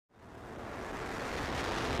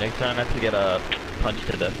Next time I have to get a punch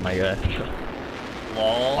to death, my guy.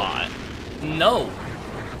 Lol. Fine. No.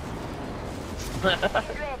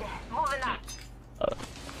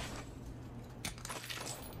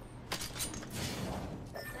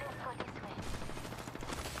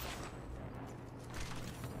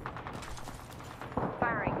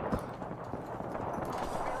 Firing.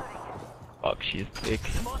 Fuck, she's big.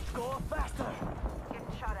 Must go faster. Getting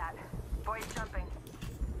shot at. Void jumping.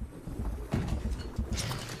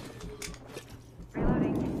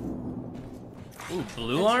 Reloading. Ooh,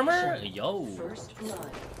 blue armor? Yo. First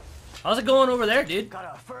blood. How's it going over there, dude? Got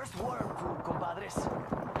our first worm food, compadres.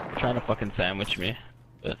 Trying to fucking sandwich me,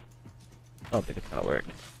 but I don't think it's gonna work.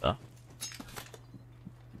 So.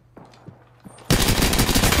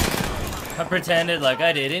 I pretended like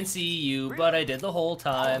I didn't see you, but I did the whole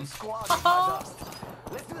time. Squad is my dust.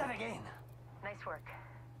 Let's do that again. Nice work.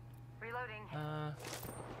 Reloading.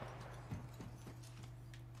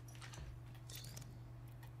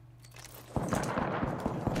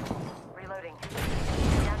 Reloading.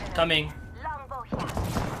 Coming. Longbow here.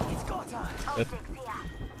 It's go time. Optics here.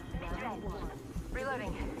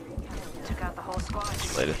 Reloading. Took out the whole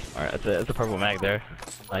squad. Latest. Alright, it's a purple mag there.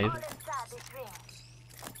 Nice. All inside this ring.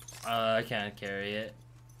 I can't carry it.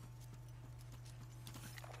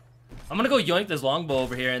 I'm gonna go yoink this longbow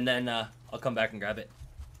over here, and then I'll come back and grab it.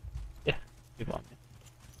 Yeah, keep on.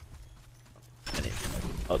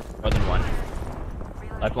 Oh, more than one.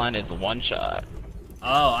 Lifeline is one shot.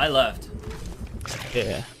 Oh, I left.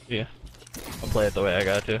 Yeah, yeah. I'll play it the way I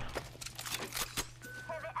got to. Heavy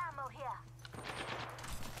ammo here.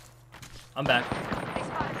 I'm back. They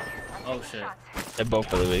spotted me. I'm Oh, taking shit. shots. They're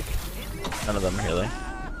both really weak. None of them are healing.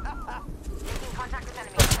 Taking contact with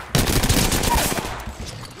enemy.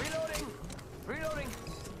 Reloading. Reloading.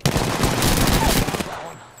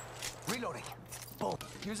 Down. Reloading. Boom.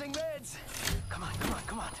 Using meds. Come on, come on,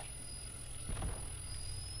 come on.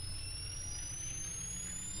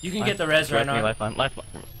 You can get the res right now. Lifeline,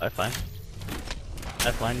 lifeline.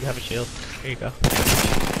 Lifeline, you have a shield. Here you go.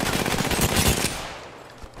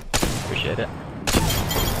 Appreciate it.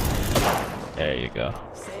 There you go.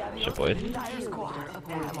 Shit, boys. Entire squad.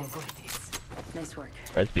 Damn, I'm good at this. Nice work.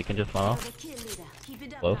 Red beacon just went off. The kill leader. Keep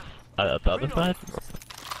it up. Close. At the other side,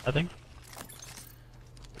 I think.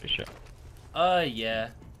 Pretty sure. Yeah.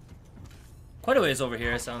 Quite a ways over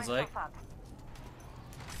here, it sounds like. Myself up.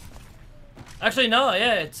 Actually, no,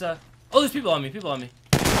 yeah, it's, oh, there's people on me, people on me.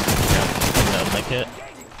 That's my kit.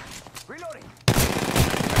 Reloading.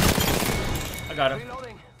 I got him.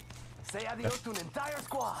 Reloading. Say adios to an entire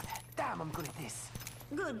squad. Damn, I'm good at this.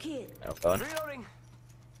 Good kid. No, going. Reloading.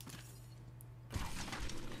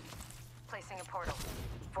 Placing a portal.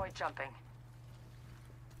 Void jumping.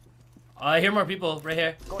 I hear more people right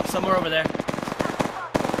here. Somewhere over there.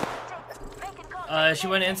 Making contact. She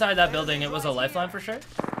went inside that building. It was a lifeline for sure.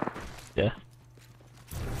 Yeah.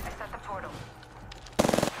 I set the portal.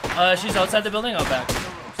 She's outside the building. Out back.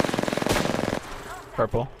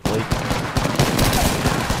 Purple. Bleak.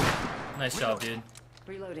 Nice job, dude.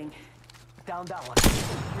 Reloading. Down that one.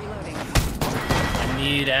 Reloading. I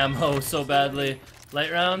need ammo so badly.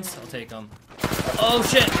 Light rounds? I'll take them. Oh,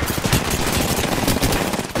 shit!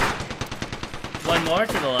 One more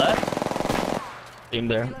to the left. Team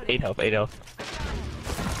there. 8 health, 8 health.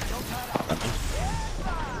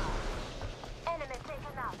 Enemy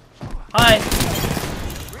taken out. Hi!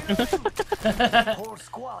 Whole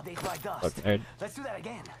squad ate my dust. Fuck, nerd. Let's do that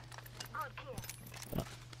again. Good kill.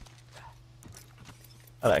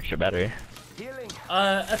 Oh, extra battery. Healing.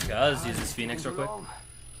 Let's go. I'll just use this Phoenix real quick.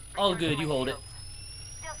 All good, you hold it.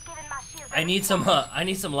 Just giving my shield. I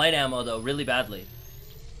need some light ammo though, really badly.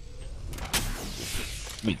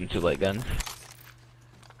 Using 2 light guns.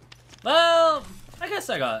 Well, I guess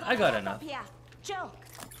I got enough. Yeah. Joke.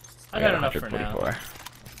 I got enough for now. 144.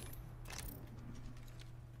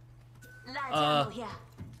 Light ammo here.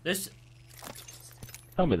 There's,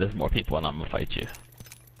 Tell me there's more people and I'm gonna fight you.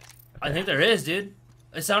 I think there is, dude.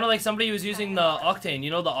 It sounded like somebody was using the octane.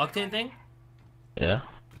 You know the octane thing? Yeah?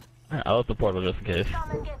 Alright, I'll open the portal just in case.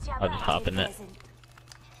 I'll just hop in it.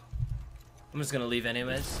 I'm just gonna leave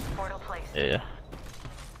anyways. Portal placed. Yeah.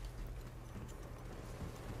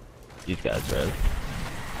 These guys, Res.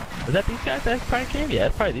 Is that these guys that probably came? Yeah,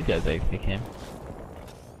 it's probably these guys that came.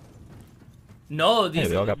 No, Hey, these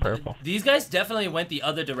we all got purple. these guys definitely went the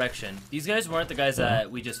other direction. These guys weren't the guys that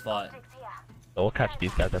we just fought. Optics here. So we'll catch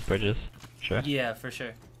these guys at bridges. Sure. Yeah, for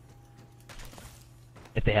sure.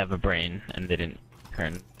 If they have a brain and they didn't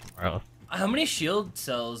turn somewhere else. How many shield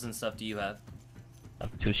cells and stuff do you have? I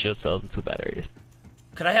have 2 shield cells and 2 batteries.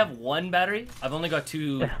 Could I have 1 battery? I've only got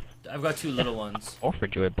 2. Yeah. I've got 2 little ones.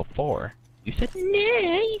 Offered you it before. You said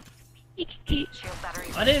nay. Shield battery.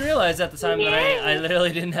 I didn't realize at the time that I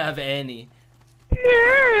literally didn't have any.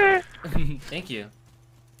 Thank you.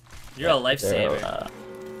 You're a lifesaver.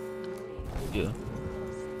 You.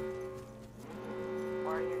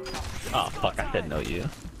 Oh fuck! I said no you.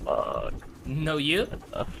 Fuck. No, you?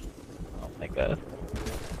 Oh my god.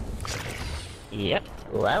 Yep,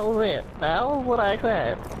 that was it. That was what I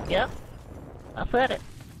said. Yep, I said it.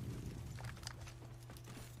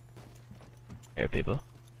 Here, people.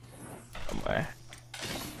 Somewhere.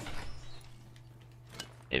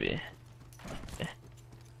 Maybe. Yeah.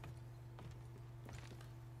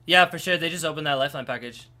 Yeah, for sure. They just opened that lifeline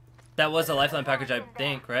package. That was a lifeline package, I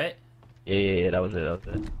think, right? Yeah, that was it. That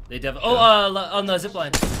was it. They definitely. Oh, on the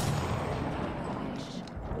zipline.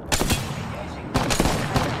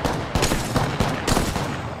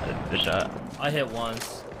 The shot. I hit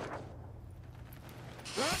once.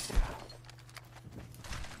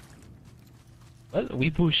 What? We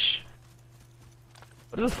push.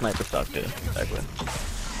 What does a sniper stock do exactly?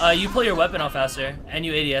 You pull your weapon out faster, and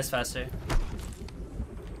you ADS faster.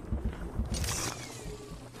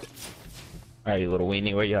 Alright, you little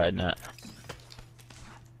weenie, where you hiding at?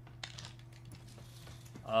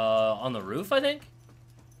 On the roof, I think?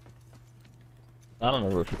 Not on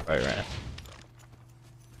the roof, you probably ran.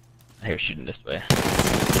 I hear shooting this way.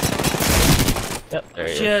 Yep, there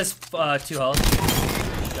he She is. has 2 health.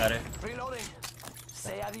 Got her. Reloading.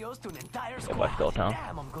 Say adios to an entire Go back to squad. town.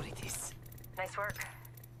 Damn, I'm good at this. Nice work.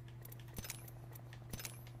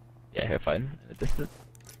 Yeah, here fighting in the distance.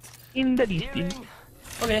 In the distance. Healing.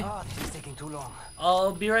 Okay, Oh, this is taking too long.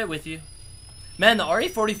 I'll be right with you. Man, the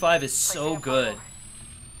RE45 is so good.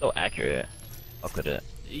 So accurate. Fuck with it.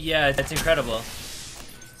 Yeah, that's incredible.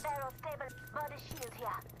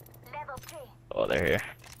 Oh, they're here.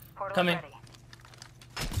 Portal's Coming. ready.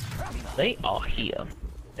 They are here.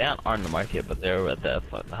 They aren't on the market, but they're at the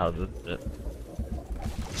houses.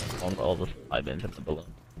 On all the supply bins and the balloon.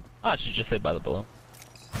 Oh, I should just say by the balloon.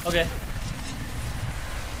 Okay.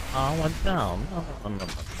 Oh, one down. No.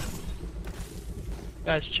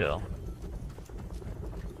 Guys, chill.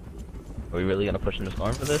 Are we really gonna push in the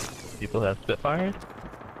storm for this? People have Spitfires?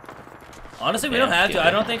 Honestly, we Yeah, don't have to. yeah.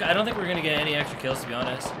 I don't think we're gonna get any extra kills, to be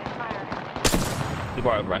honest. People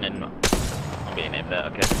are running. I'm being named that.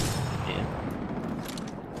 Okay. Yeah.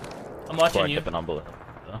 I'm People watching are you. tipping on balloon.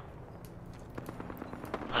 So.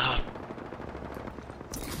 Ah,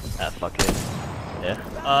 fuck it. Yeah.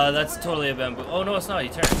 That's totally a bamboo. Oh no, it's not. You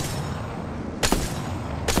turn.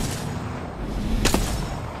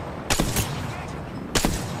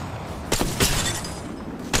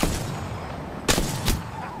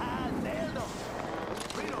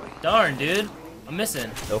 Darn, dude. I'm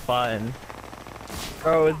missing. So fine.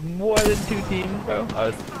 Bro, it's more than 2 teams, bro.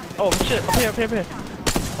 Oh shit! Up here.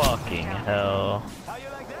 Fucking hell. How you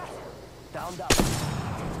like that? Down.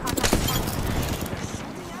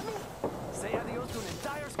 Say adios to an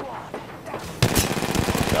entire squad.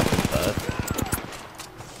 Nothing fast.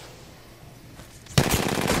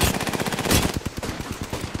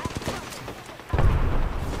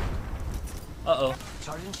 Uh-oh.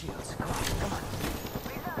 Charging shields. Come on.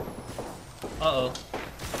 Uh-oh.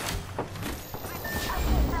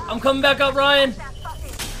 I'm coming back up, Ryan!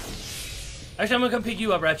 Actually, I'm gonna come pick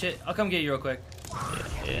you up, Ratchet. I'll come get you real quick.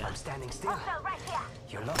 Yeah. I'm standing still.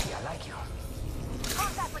 You're lucky I like you.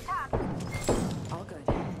 All good.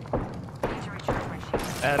 Need to recharge my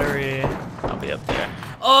shield. Battery. I'll be up there.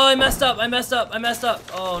 Oh, I messed up.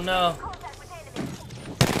 Oh, no.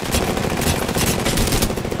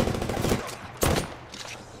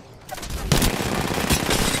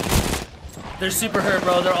 They're super hurt,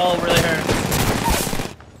 bro. They're all really hurt.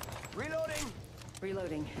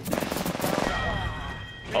 Reloading.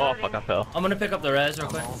 Oh fuck! I fell. I'm gonna pick up the res real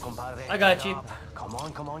quick. Come on, compadre. I got you. Come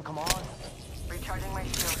on. Recharging my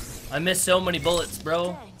shield. I missed so many bullets,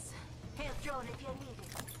 bro. Thanks. Health drone if you need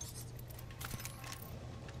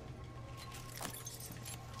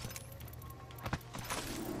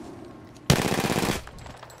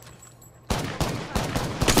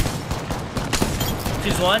it.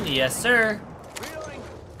 Choose one. Yes, sir. Reloading.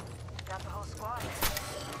 Got the whole squad.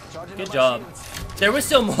 Charging Good up my job. shields. There was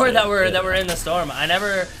still more that were in the storm. I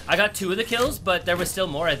got 2 of the kills, but there was still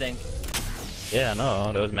more, I think. Yeah,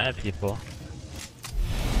 no, there was mad people.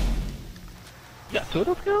 You got 2 of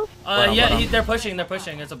those kills? Yeah, they're pushing.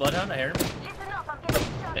 It's a bloodhound. I heard him. Listen up, I'm getting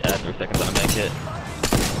shot. Yeah, 3 seconds on the make it.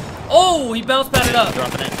 Oh, he bounce padded up.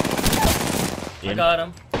 Dropping it. I got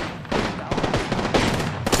him.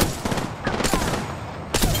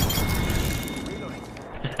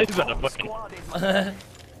 He's about to fucking. Squad is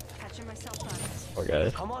Catching myself on it. Poor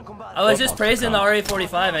guys. Come on, compadre. I was just praising the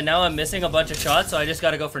RE45 and now I'm missing a bunch of shots, so I just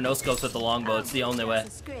gotta go for no scopes with the longbow. It's the only way.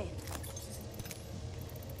 That's great.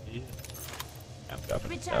 I'm dropping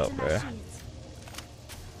Recharging my over. shields.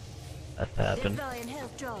 That's happened. Deploying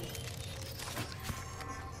health drone.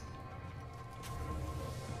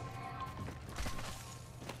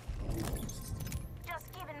 Just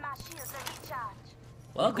giving my shields a recharge.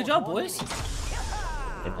 Well, good job, boys.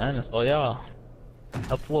 Hey, man, oh yeah.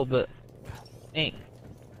 Helps a little bit. Dang.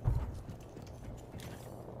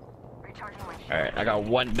 Recharging my shield. Alright, I got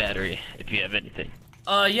one battery if you have anything.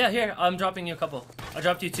 Yeah, here, I'm dropping you a couple. I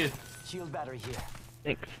dropped you 2. Shield battery here.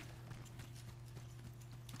 Thanks.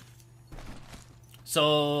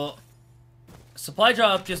 So, supply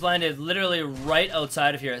drop just landed literally right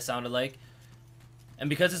outside of here, it sounded like. And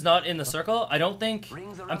because it's not in the circle, I don't think...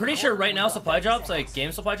 I'm pretty sure right now supply drops, like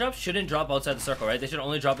game supply drops, shouldn't drop outside the circle, right? They should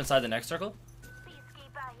only drop inside the next circle.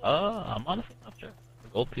 I'm honestly not sure.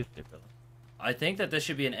 Gold piece tape, really. I think that this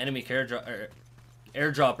should be an enemy care drop, or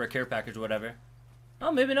airdrop or care package or whatever.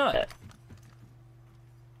 Oh, maybe not. Yeah.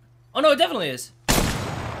 Oh no, it definitely is.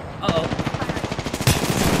 Uh-oh.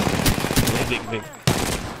 Big.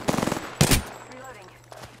 Reloading.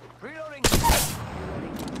 Reloading.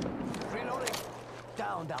 Reloading.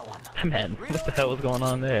 Down that one. Man, what the hell was going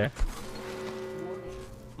on there?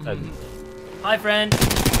 Hi, friend.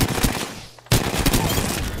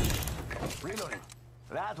 Reloading.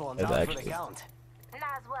 That one It's down for the actually- count. Nice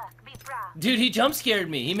work. Be proud. Dude, he jump scared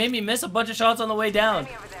me. He made me miss a bunch of shots on the way down.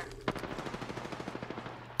 Enemy over there.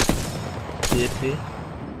 Did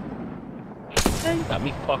you got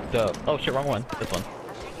me fucked up. Oh shit, wrong one. This one.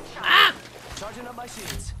 I'm taking shots. Ah! Charging up my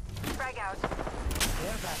shields. Frag out.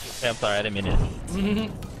 Care package. Hey, I'm sorry, I didn't mean it.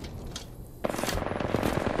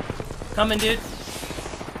 Coming, dude.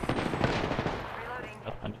 Reloading.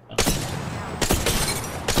 That's fine.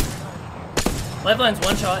 Lifeline's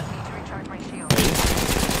one shot. Need to recharge my shield.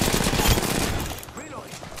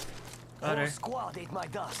 Reloading. Got her. Whole squad ate my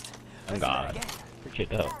dust. Oh Let's do that god. again. Appreciate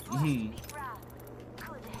the help. Mhm. Be proud.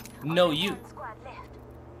 Good. No, you. Squad left.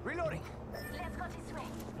 Reloading. Let's go this way.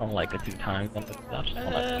 I don't like it 2 times on this stuff. Just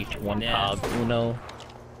want to each one Nah. cog Uno.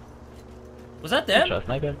 Was that them? Trust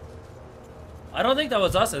sniper. I don't think that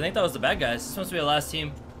was us. I think that was the bad guys. This must be the last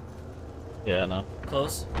team. Yeah, no.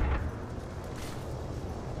 Close.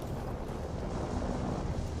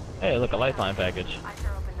 Hey, look, a lifeline package. Eyes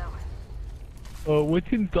are open though. Oh, what's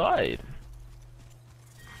inside?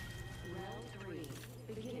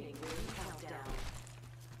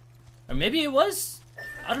 Or maybe it was.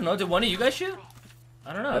 I don't know. Did one of you guys shoot?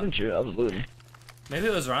 I don't I know. didn't shoot, I was looting. Maybe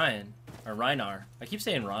it was Ryan. Or Rynar. I keep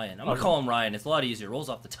saying Ryan. I'm gonna call him Ryan. It's a lot easier. Rolls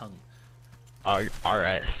off the tongue.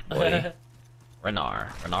 RS, boy.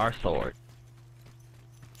 Renar sword.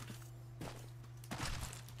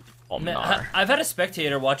 Oh, Man, Renar. I've had a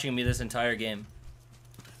spectator watching me this entire game.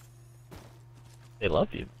 They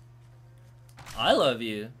love you. I love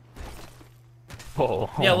you. Oh,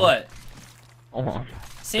 Yeah, what? Hold on.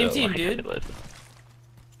 Same So, team, like, dude.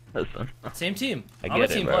 Listen. Same team. I I'm a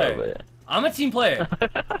get it, team bro, player. I'm a team player.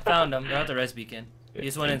 but... Found him. They're at the res beacon. He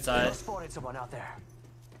just went inside. Just spotted someone out there.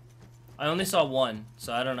 I only saw one,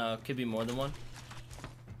 so I don't know. Could be more than one.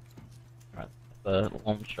 The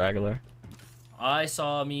lone straggler. I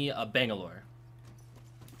saw me a Bangalore.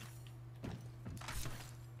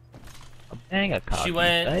 Dang, a cocky She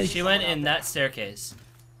went face. in that staircase.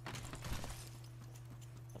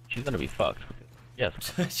 She's gonna be fucked.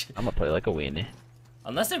 Yes, I'm gonna play like a weenie.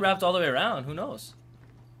 Unless they wrapped all the way around, who knows?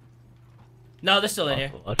 No, they're still in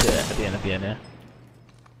here. Let's do it at the end, yeah.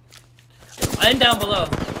 And down below.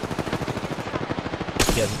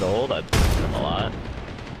 He has gold, I'd put him a lot.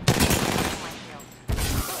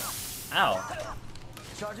 Ow.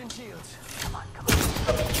 Charging shields.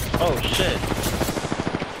 Oh shit.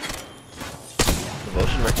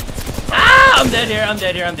 Devotion Rick. Ah! I'm dead here. I'm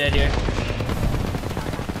dead here. I'm dead here.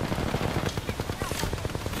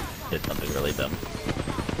 Did something really dumb.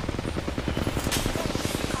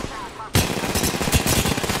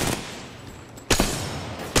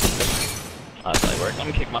 That's like work. I'm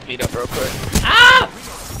gonna kick my feet up real quick. Ah!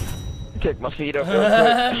 Kick my feet up real quick.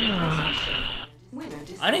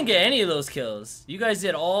 I didn't get any of those kills. You guys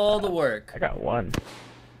did all the work. I got one.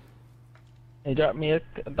 He dropped me a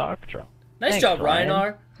doctrine. Nice Thanks, job, Ryan.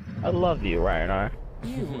 Rynar. I love you, Ryan.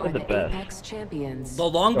 You You're are the the best. Apex champions. The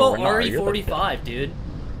longbow Rynar, you're the RE45, dude.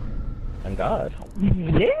 Thank God.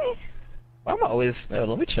 Yeah. Why am I always? No,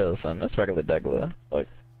 let me chill, son. That's regular Degla. Like,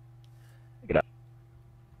 get out.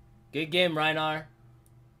 Good game, Rynar.